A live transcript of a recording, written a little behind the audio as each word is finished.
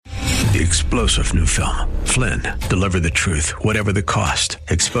The explosive new film, Flynn, deliver the truth, whatever the cost,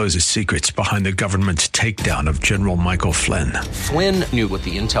 exposes secrets behind the government's takedown of General Michael Flynn. Flynn knew what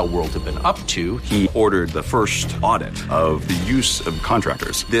the intel world had been up to. He ordered the first audit of the use of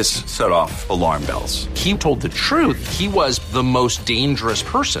contractors. This set off alarm bells. He told the truth. He was the most dangerous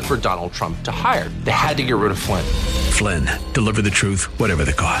person for Donald Trump to hire. They had to get rid of Flynn. Flynn, deliver the truth, whatever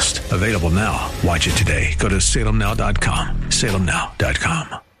the cost. Available now. Watch it today. Go to salemnow.com.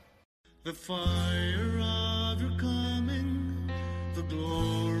 salemnow.com. The fire of your coming, the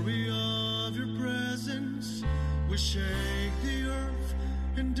glory of your presence, will shake the earth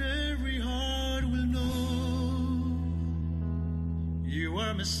and every heart will know. You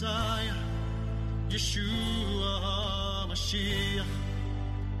are Messiah, Yeshua Mashiach,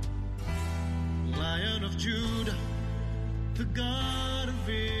 Lion of Judah, the God of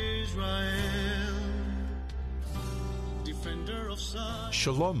Israel.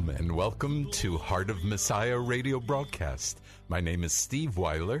 Shalom and welcome to Heart of Messiah radio broadcast. My name is Steve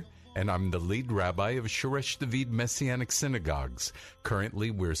Weiler and I'm the lead rabbi of Shoresh David Messianic Synagogues.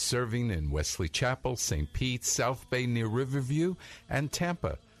 Currently we're serving in Wesley Chapel, St. Pete, South Bay near Riverview, and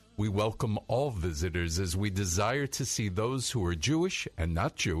Tampa. We welcome all visitors as we desire to see those who are Jewish and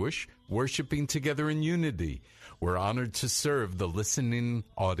not Jewish worshiping together in unity. We're honored to serve the listening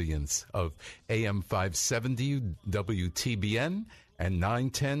audience of AM 570 WTBN and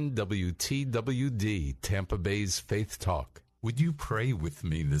 910 WTWD, Tampa Bay's Faith Talk. Would you pray with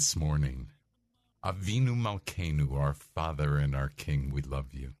me this morning? Avinu Malkeinu, our Father and our King, we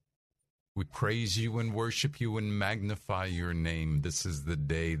love you. We praise you and worship you and magnify your name. This is the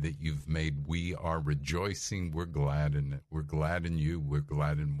day that you've made. We are rejoicing. We're glad in it. We're glad in you. We're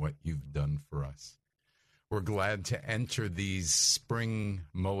glad in what you've done for us. We're glad to enter these spring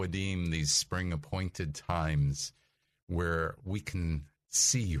Moedim, these spring appointed times where we can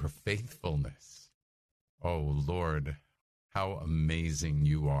see your faithfulness. Oh, Lord, how amazing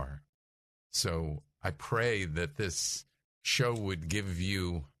you are. So I pray that this show would give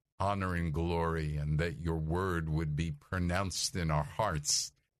you honor and glory and that your word would be pronounced in our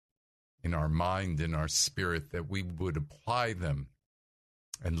hearts, in our mind, in our spirit, that we would apply them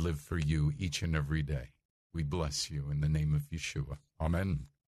and live for you each and every day. We bless you in the name of Yeshua. Amen.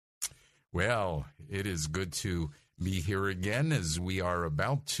 Well, it is good to be here again as we are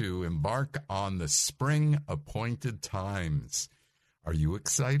about to embark on the spring appointed times. Are you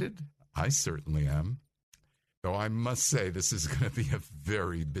excited? I certainly am. Though I must say this is going to be a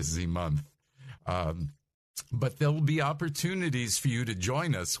very busy month. But there will be opportunities for you to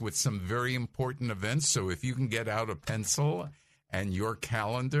join us with some very important events. So if you can get out a pencil and your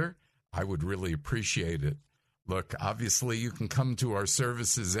calendar, I would really appreciate it. Look, obviously, you can come to our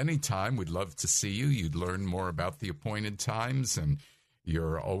services anytime. We'd love to see you. You'd learn more about the appointed times, and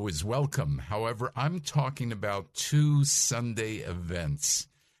you're always welcome. However, I'm talking about 2 Sunday events.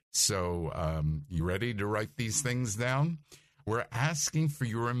 So you ready to write these things down? We're asking for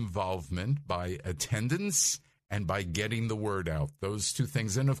your involvement by attendance and by getting the word out. Those 2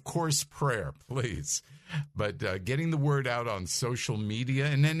 things. And, of course, prayer, please. But getting the word out on social media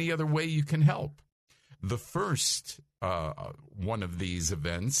and any other way you can help. The first one of these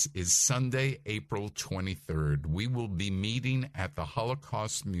events is Sunday, April 23rd. We will be meeting at the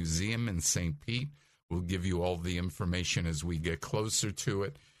Holocaust Museum in St. Pete. We'll give you all the information as we get closer to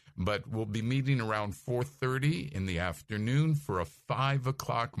it. But we'll be meeting around 4:30 in the afternoon for a 5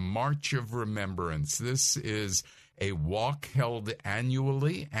 o'clock March of Remembrance. This is a walk held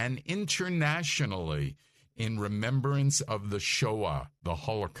annually and internationally in remembrance of the Shoah, the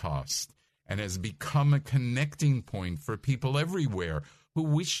Holocaust, and has become a connecting point for people everywhere who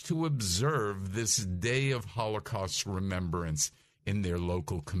wish to observe this day of Holocaust remembrance in their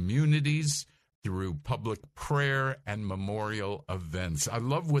local communities through public prayer and memorial events. I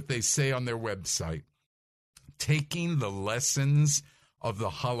love what they say on their website, taking the lessons of the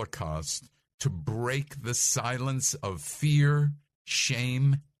Holocaust to break the silence of fear,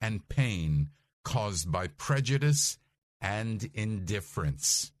 shame, and pain caused by prejudice and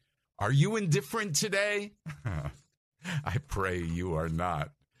indifference. Are you indifferent today? I pray you are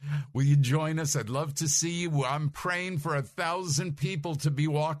not. Will you join us? I'd love to see you. I'm praying for 1,000 people to be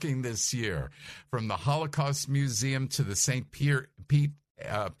walking this year from the Holocaust Museum to the St. Pier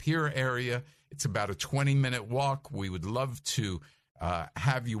area. It's about a 20-minute walk. We would love to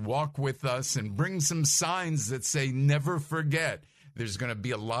have you walk with us and bring some signs that say, never forget. There's going to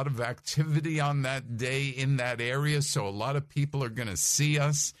be a lot of activity on that day in that area, so a lot of people are going to see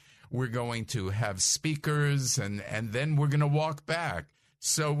us. We're going to have speakers, and then we're going to walk back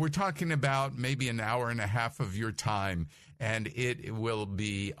So we're talking about maybe an hour and a half of your time, and it will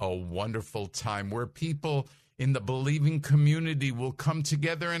be a wonderful time where people in the believing community will come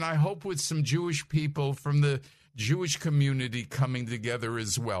together, and I hope with some Jewish people from the Jewish community coming together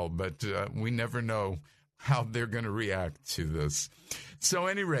as well, but we never know how they're going to react to this. So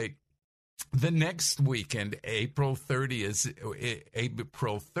at any rate, the next weekend, April 30th,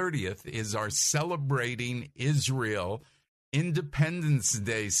 is our Celebrating Israel Independence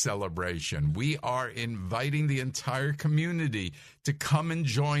Day celebration. We are inviting the entire community to come and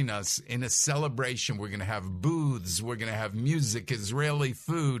join us in a celebration. We're going to have booths, we're going to have music, Israeli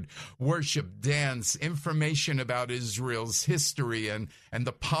food, worship, dance, information about Israel's history and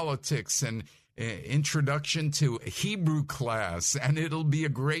the politics, and introduction to Hebrew class. And it'll be a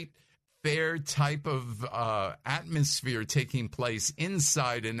great fair type of atmosphere taking place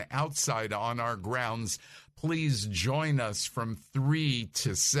inside and outside on our grounds. Please join us from 3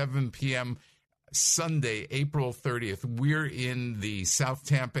 to 7 p.m. Sunday, April 30th. We're in the South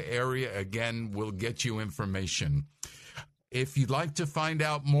Tampa area. Again, we'll get you information. If you'd like to find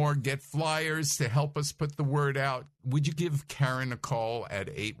out more, get flyers to help us put the word out, would you give Karen a call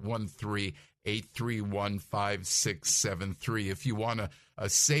at 813-831-5673? If you want a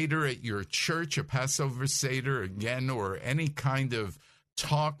Seder at your church, a Passover Seder, again, or any kind of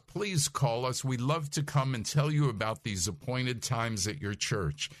talk, please call us. We'd love to come and tell you about these appointed times at your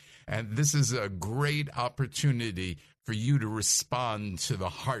church. And this is a great opportunity for you to respond to the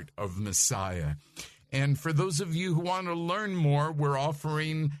heart of Messiah. And for those of you who want to learn more, we're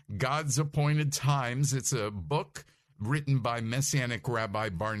offering God's Appointed Times. It's a book written by Messianic Rabbi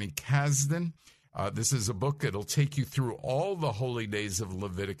Barney Kasdan. This is a book that'll take you through all the holy days of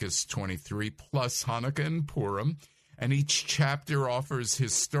Leviticus 23, plus Hanukkah and Purim. And each chapter offers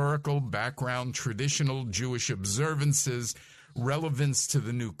historical background, traditional Jewish observances, relevance to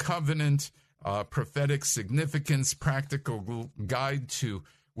the new covenant, prophetic significance, practical guide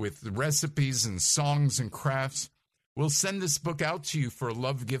with recipes and songs and crafts. We'll send this book out to you for a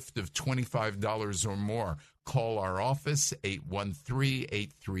love gift of $25 or more. Call our office,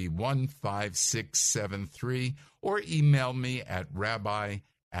 813-831-5673, or email me at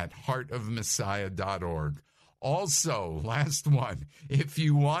rabbi@heartofmessiah.org. Also, last one, if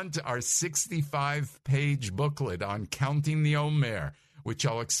you want our 65-page booklet on counting the Omer, which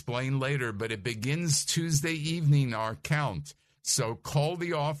I'll explain later, but it begins Tuesday evening, our count. So call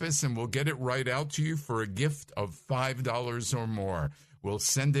the office and we'll get it right out to you for a gift of $5 or more. We'll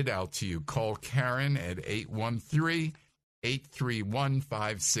send it out to you. Call Karen at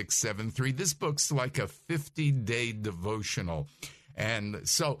 813-831-5673. This book's like a 50-day devotional. And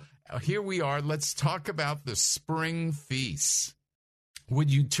so here we are. Let's talk about the spring feasts.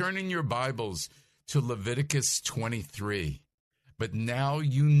 Would you turn in your Bibles to Leviticus 23? But now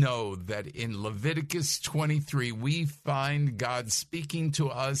you know that in Leviticus 23, we find God speaking to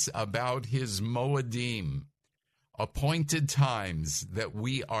us about his Moedim, appointed times that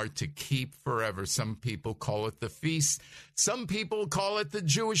we are to keep forever. Some people call it the feast. Some people call it the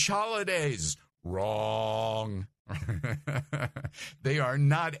Jewish holidays. Wrong. They are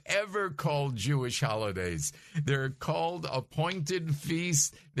not ever called Jewish holidays. They're called appointed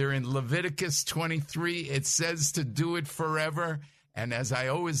feasts. They're in Leviticus 23. It says to do it forever. And as I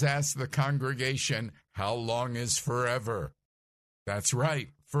always ask the congregation, how long is forever? That's right,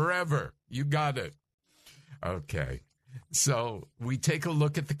 forever. You got it. Okay. So we take a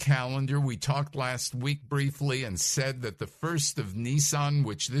look at the calendar. We talked last week briefly and said that the first of Nisan,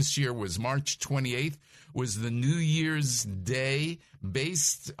 which this year was March 28th, was the New Year's Day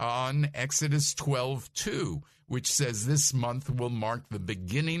based on Exodus 12:2, which says this month will mark the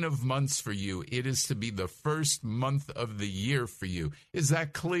beginning of months for you. It is to be the first month of the year for you. Is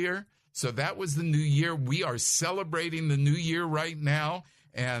that clear? So that was the new year. We are celebrating the new year right now,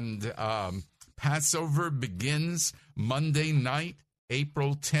 and Passover begins Monday night.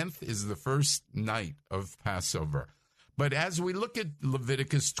 April 10th is the first night of Passover. But as we look at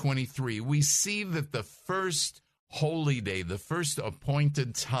Leviticus 23, we see that the first holy day, the first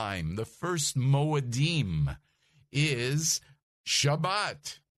appointed time, the first Moedim is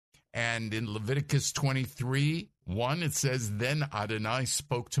Shabbat. And in Leviticus 23:1, it says, Then Adonai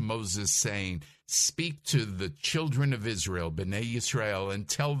spoke to Moses, saying, Speak to the children of Israel, Bnei Yisrael, and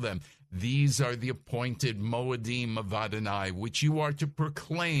tell them, these are the appointed Moedim of Adonai, which you are to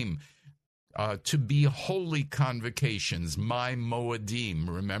proclaim to be holy convocations, my Moedim.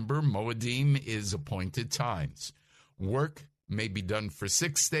 Remember, Moedim is appointed times. Work may be done for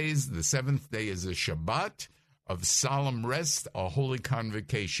 6 days. The seventh day is a Shabbat of solemn rest, a holy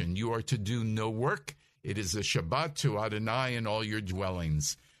convocation. You are to do no work It is a Shabbat to Adonai in all your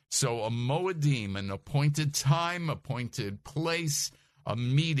dwellings. So a Moedim, an appointed time, appointed place, a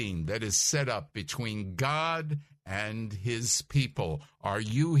meeting that is set up between God and his people. Are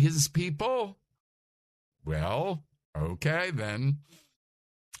you his people? Well, okay then.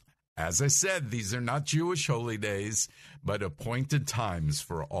 As I said, these are not Jewish holy days, but appointed times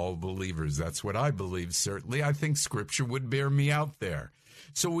for all believers. That's what I believe, certainly. I think Scripture would bear me out there.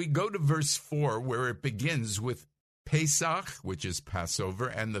 So we go to verse 4, where it begins with Pesach, which is Passover,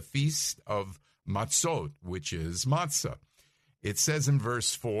 and the Feast of Matzot, which is Matzah. It says in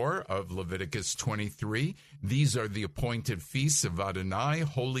verse 4 of Leviticus 23, these are the appointed feasts of Adonai,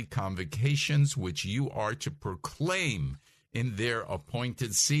 holy convocations, which you are to proclaim in their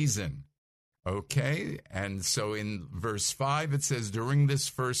appointed season. Okay, and so in verse 5, it says, during this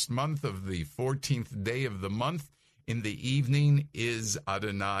first month of the 14th day of the month, in the evening is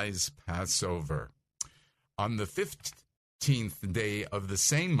Adonai's Passover. On the 15th day of the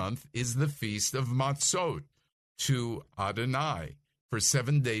same month is the Feast of Matzot to Adonai. For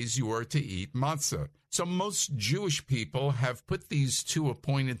 7 days you are to eat matzah. So most Jewish people have put these two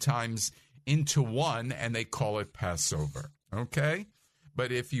appointed times into one, and they call it Passover. Okay?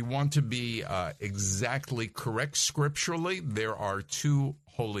 But if you want to be exactly correct scripturally, there are two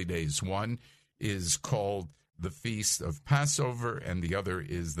holy days. One is called the Feast of Passover, and the other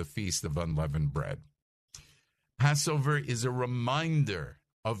is the Feast of Unleavened Bread. Passover is a reminder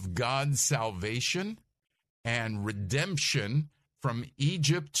of God's salvation and redemption from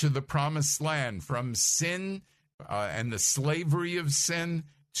Egypt to the Promised Land, from sin and the slavery of sin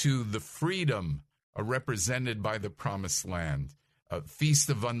to the freedom represented by the Promised Land. Feast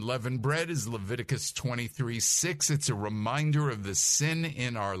of Unleavened Bread is Leviticus 23:6. It's a reminder of the sin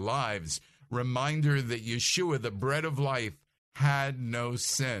in our lives, reminder that Yeshua, the bread of life, had no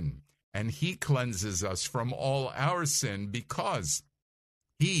sin, and he cleanses us from all our sin because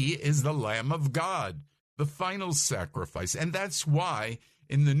he is the Lamb of God, the final sacrifice. And that's why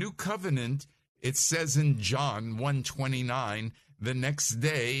in the New Covenant, it says in John 1:29, the next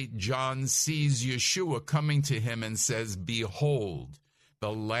day, John sees Yeshua coming to him and says, behold,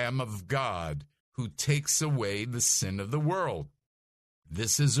 the Lamb of God who takes away the sin of the world.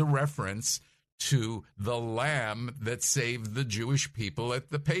 This is a reference to the Lamb that saved the Jewish people at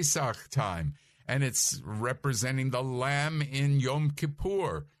the Pesach time. And it's representing the Lamb in Yom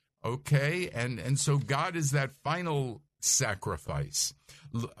Kippur. Okay? And so God is that final sacrifice.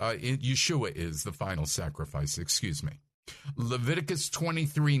 Yeshua is the final sacrifice, excuse me. Leviticus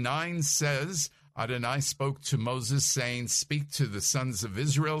 23:9 says, Adonai spoke to Moses, saying, speak to the sons of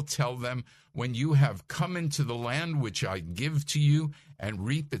Israel, tell them, when you have come into the land which I give to you and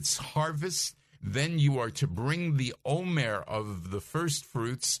reap its harvest, then you are to bring the omer of the first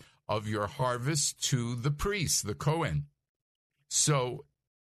fruits of your harvest to the priest, the Kohen. So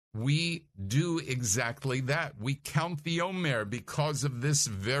we do exactly that. We count the omer because of this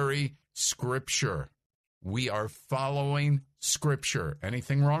very scripture. We are following scripture.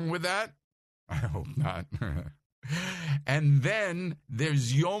 Anything wrong with that? I hope not. And then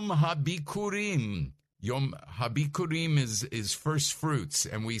there's Yom HaBikurim. Yom HaBikurim is first fruits,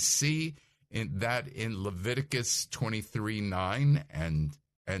 and we see that in Leviticus 23:9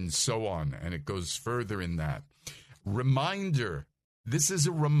 and so on, and it goes further in that. Reminder. This is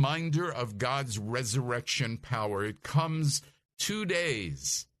a reminder of God's resurrection power. It comes 2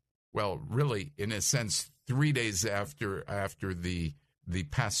 days, well, really, in a sense, 3 days after the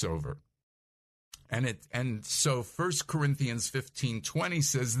Passover. And so 1 Corinthians 15:20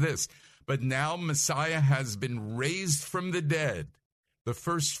 says this, but now Messiah has been raised from the dead, the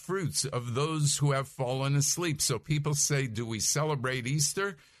first fruits of those who have fallen asleep. So people say, do we celebrate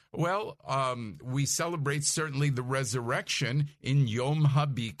Easter? Well, we celebrate certainly the resurrection in Yom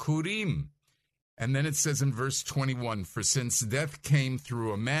HaBikurim. And then it says in verse 21, for since death came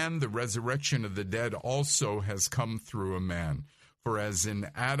through a man, the resurrection of the dead also has come through a man. For as in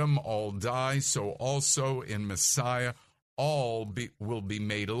Adam all die, so also in Messiah all will be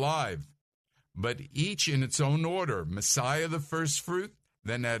made alive. But each in its own order. Messiah the first fruit,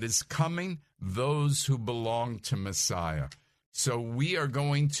 then at his coming, those who belong to Messiah. So we are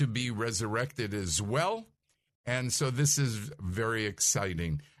going to be resurrected as well. And so this is very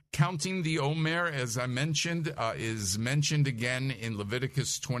exciting. Counting the Omer, as I mentioned, is mentioned again in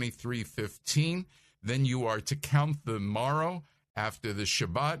Leviticus 23:15. Then you are to count the morrow after the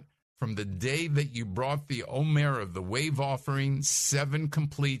Shabbat, from the day that you brought the Omer of the wave offering, 7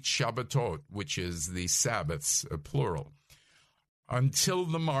 complete Shabbatot, which is the Sabbaths, plural. Until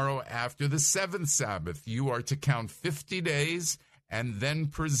the morrow after the 7th Sabbath, you are to count 50 days and then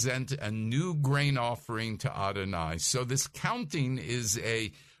present a new grain offering to Adonai. So this counting is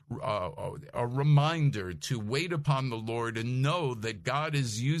a reminder to wait upon the Lord and know that God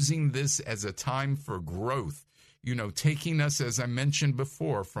is using this as a time for growth, taking us, as I mentioned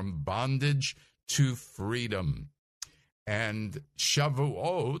before, from bondage to freedom. And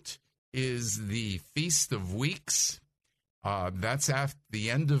Shavuot is the Feast of Weeks. That's at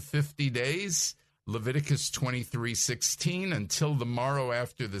the end of 50 days, Leviticus 23:16, until the morrow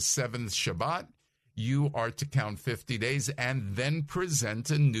after the seventh Shabbat. You are to count 50 days and then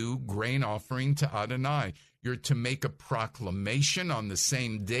present a new grain offering to Adonai. You're to make a proclamation on the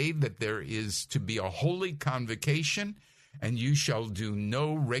same day that there is to be a holy convocation, and you shall do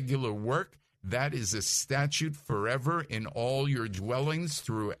no regular work. That is a statute forever in all your dwellings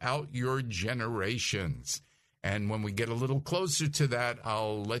throughout your generations. And when we get a little closer to that,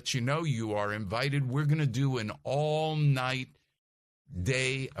 I'll let you know you are invited. We're going to do an all-night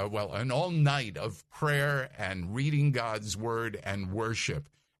an all night of prayer and reading God's word and worship.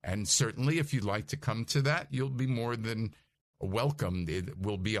 And certainly if you'd like to come to that, you'll be more than welcome. It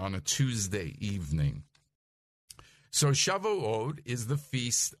will be on a Tuesday evening. So Shavuot is the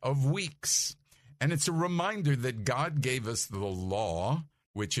Feast of Weeks. And it's a reminder that God gave us the law,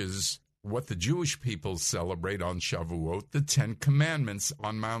 which is what the Jewish people celebrate on Shavuot, the 10 Commandments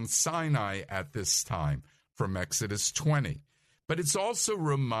on Mount Sinai at this time from Exodus 20. But it's also a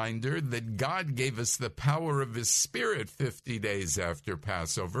reminder that God gave us the power of his Spirit 50 days after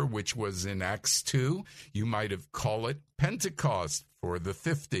Passover, which was in Acts 2. You might have called it Pentecost for the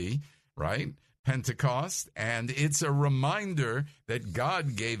 50, right? Pentecost. And it's a reminder that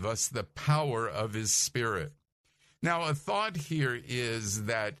God gave us the power of his Spirit. Now, a thought here is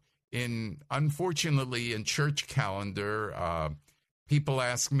that unfortunately, in church calendar, people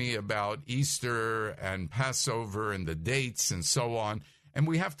ask me about Easter and Passover and the dates and so on. And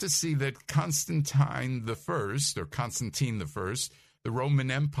we have to see that Constantine I, the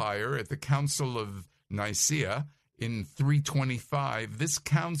Roman Empire, at the Council of Nicaea in 325, this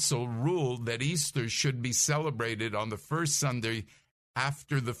council ruled that Easter should be celebrated on the first Sunday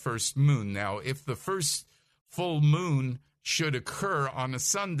after the first moon. Now, if the first full moon should occur on a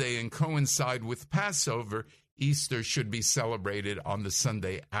Sunday and coincide with Passover, Easter should be celebrated on the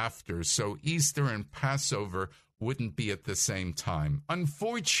Sunday after. So Easter and Passover wouldn't be at the same time.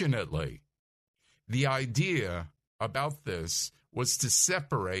 Unfortunately, the idea about this was to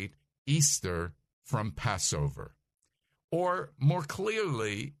separate Easter from Passover. Or more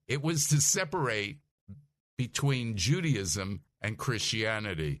clearly, it was to separate between Judaism and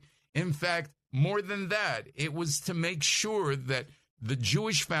Christianity. In fact, more than that, it was to make sure that the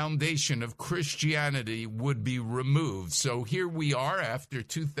Jewish foundation of Christianity would be removed. So here we are after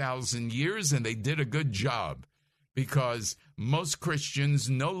 2,000 years, and they did a good job because most Christians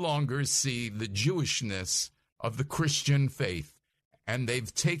no longer see the Jewishness of the Christian faith, and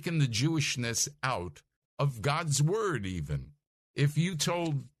they've taken the Jewishness out of God's word even. If you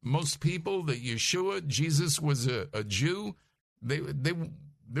told most people that Yeshua, Jesus, was a Jew, they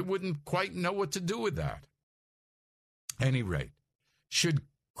wouldn't quite know what to do with that. At any rate, should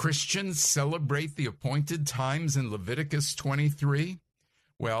Christians celebrate the appointed times in Leviticus 23?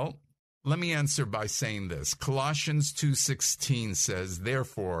 Well, let me answer by saying this. Colossians 2:16 says,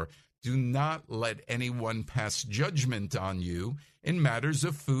 "Therefore, do not let anyone pass judgment on you in matters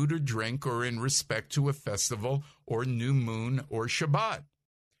of food or drink or in respect to a festival or new moon or Shabbat.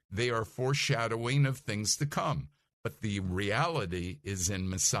 They are foreshadowing of things to come, but the reality is in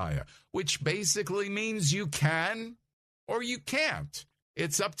Messiah," which basically means you can or you can't.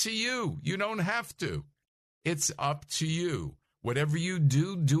 It's up to you. You don't have to. It's up to you. Whatever you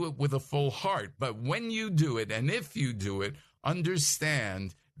do, do it with a full heart. But when you do it, and if you do it,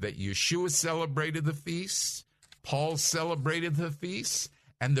 understand that Yeshua celebrated the feast, Paul celebrated the feast,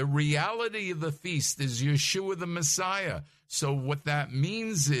 and the reality of the feast is Yeshua the Messiah. So what that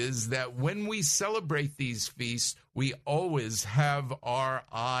means is that when we celebrate these feasts, we always have our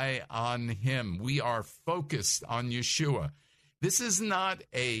eye on him. We are focused on Yeshua. This is not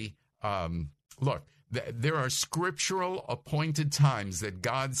a, there are scriptural appointed times that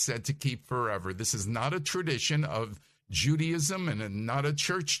God said to keep forever. This is not a tradition of Judaism and not a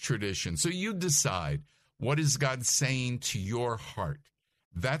church tradition. So you decide, what is God saying to your heart?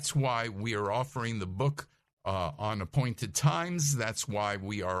 That's why we are offering the book on appointed times. That's why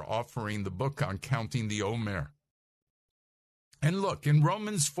we are offering the book on counting the Omer. And look, in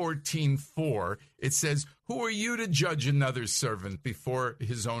Romans 14:4, it says, "Who are you to judge another servant before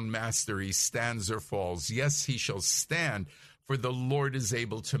his own master he stands or falls? Yes, he shall stand, for the Lord is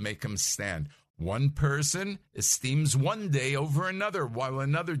able to make him stand." One person esteems one day over another, while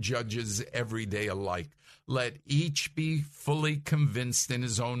another judges every day alike. Let each be fully convinced in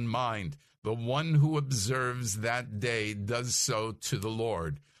his own mind. The one who observes that day does so to the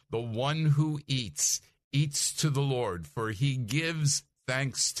Lord. The one who eats to the Lord, for he gives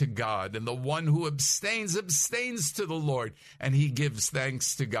thanks to God. And the one who abstains to the Lord, and he gives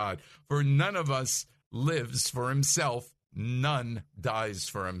thanks to God. For none of us lives for himself, none dies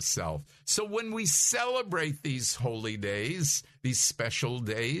for himself. So when we celebrate these holy days, these special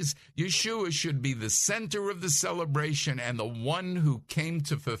days, Yeshua should be the center of the celebration and the one who came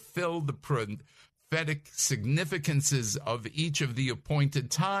to fulfill the prophetic significances of each of the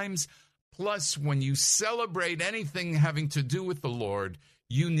appointed times. Plus, when you celebrate anything having to do with the Lord,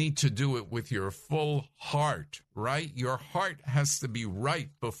 you need to do it with your full heart, right? Your heart has to be right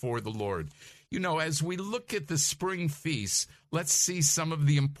before the Lord. You know, as we look at the spring feasts, let's see some of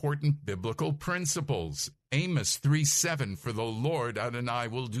the important biblical principles. Amos 3:7, for the Lord Adonai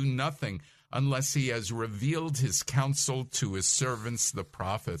will do nothing unless he has revealed his counsel to his servants, the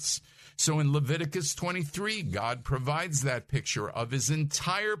prophets. So in Leviticus 23, God provides that picture of his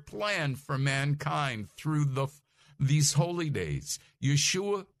entire plan for mankind through these holy days.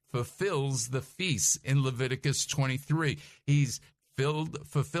 Yeshua fulfills the feasts in Leviticus 23. He's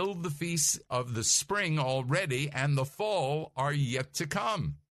fulfilled the feasts of the spring already, and the fall are yet to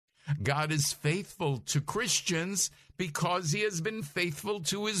come. God is faithful to Christians because he has been faithful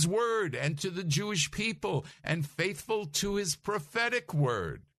to his word and to the Jewish people and faithful to his prophetic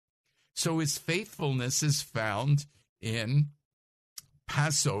word. So his faithfulness is found in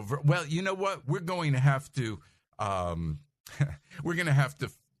Passover. Well, you know what? We're going to have to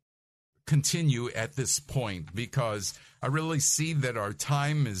continue at this point because I really see that our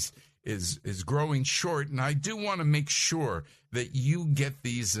time is growing short, and I do want to make sure that you get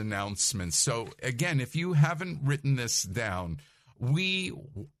these announcements. So again, if you haven't written this down, I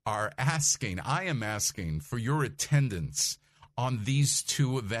am asking for your attendance on these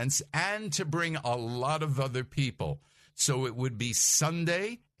two events and to bring a lot of other people. So it would be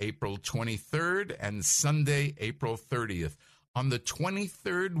Sunday, April 23rd and Sunday, April 30th. On the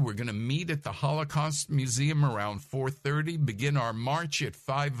 23rd, we're going to meet at the Holocaust Museum around 4:30, begin our march at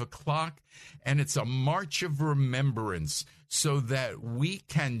 5 o'clock, and it's a march of remembrance so that we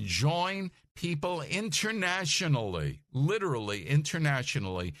can join people internationally, literally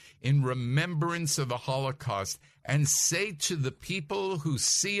internationally, in remembrance of the Holocaust and say to the people who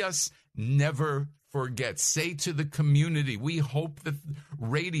see us, never forget. Say to the community, we hope that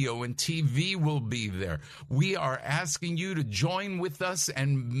radio and TV will be there. We are asking you to join with us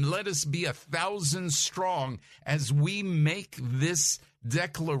and let us be 1,000 strong as we make this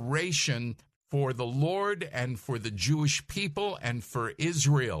declaration for the Lord and for the Jewish people and for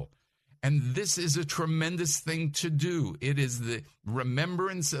Israel. And this is a tremendous thing to do. It is the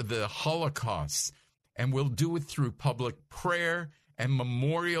remembrance of the Holocaust, and we'll do it through public prayer and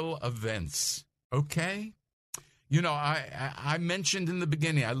memorial events. Okay? You know, I mentioned in the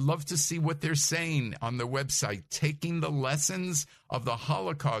beginning, I love to see what they're saying on their website, taking the lessons of the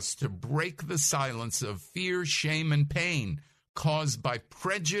Holocaust to break the silence of fear, shame, and pain caused by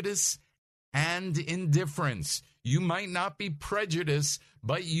prejudice and indifference. You might not be prejudiced,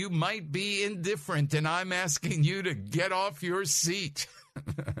 but you might be indifferent, and I'm asking you to get off your seat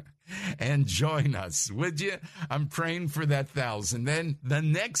and join us, would you? I'm praying for that 1,000. Then the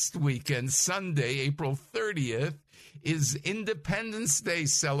next weekend, Sunday, April 30th, is Independence Day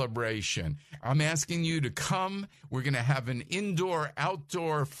celebration. I'm asking you to come. We're going to have an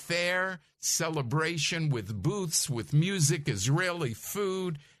indoor-outdoor fair celebration with booths, with music, Israeli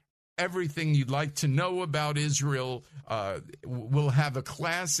food, everything you'd like to know about Israel. We'll have a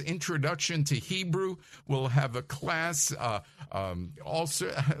class, Introduction to Hebrew. We'll have a class. Also,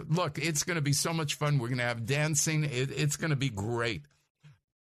 look, it's going to be so much fun. We're going to have dancing. It's going to be great.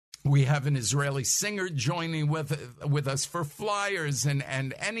 We have an Israeli singer joining with us for flyers and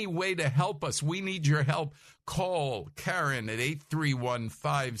any way to help us. We need your help. Call Karen at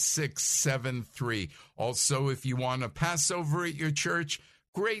 831-5673. Also, if you want a Passover at your church,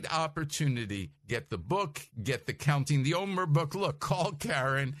 great opportunity. Get the book, get the Counting the Omer book. Look, call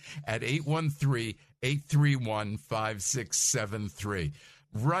Karen at 813-831-5673.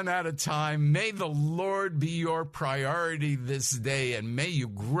 Run out of time. May the Lord be your priority this day, and may you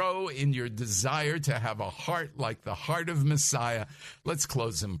grow in your desire to have a heart like the heart of Messiah. Let's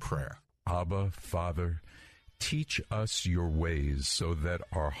close in prayer. Abba, Father, teach us your ways so that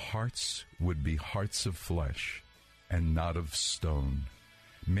our hearts would be hearts of flesh and not of stone.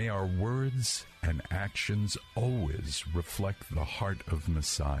 May our words and actions always reflect the heart of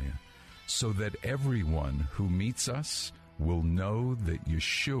Messiah, so that everyone who meets us will know that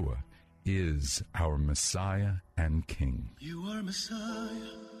Yeshua is our Messiah and King. You are Messiah,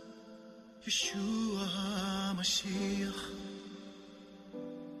 Yeshua HaMashiach,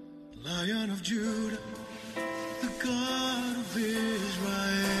 Lion of Judah, the God of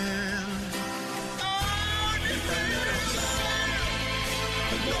Israel.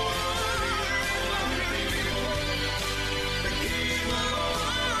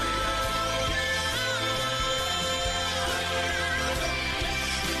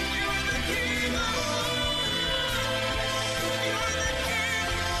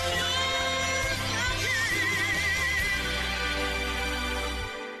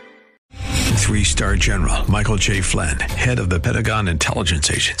 Three-star General Michael J. Flynn, head of the Pentagon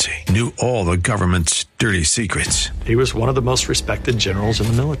Intelligence Agency, knew all the government's dirty secrets. He was one of the most respected generals in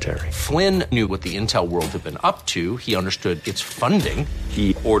the military. Flynn knew what the intel world had been up to. He understood its funding.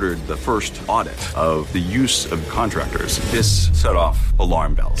 He ordered the first audit of the use of contractors. This set off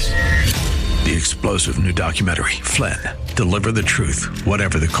alarm bells. The explosive new documentary, Flynn, Deliver the Truth,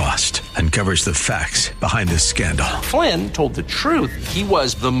 Whatever the Cost, uncovers the facts behind this scandal. Flynn told the truth. He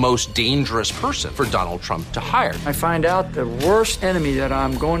was the most dangerous person for Donald Trump to hire. I find out the worst enemy that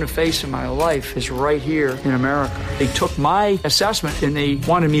I'm going to face in my life is right here in America. They took my assessment and they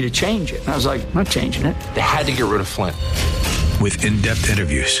wanted me to change it. And I was like, I'm not changing it. They had to get rid of Flynn. With in-depth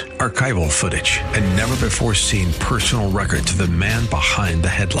interviews, archival footage, and never-before-seen personal records of the man behind the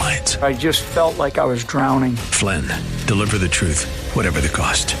headlines. I just felt like I was drowning. Flynn, Deliver the Truth, Whatever the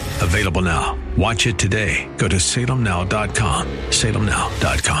Cost. Available now. Watch it today. Go to salemnow.com.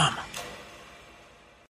 salemnow.com.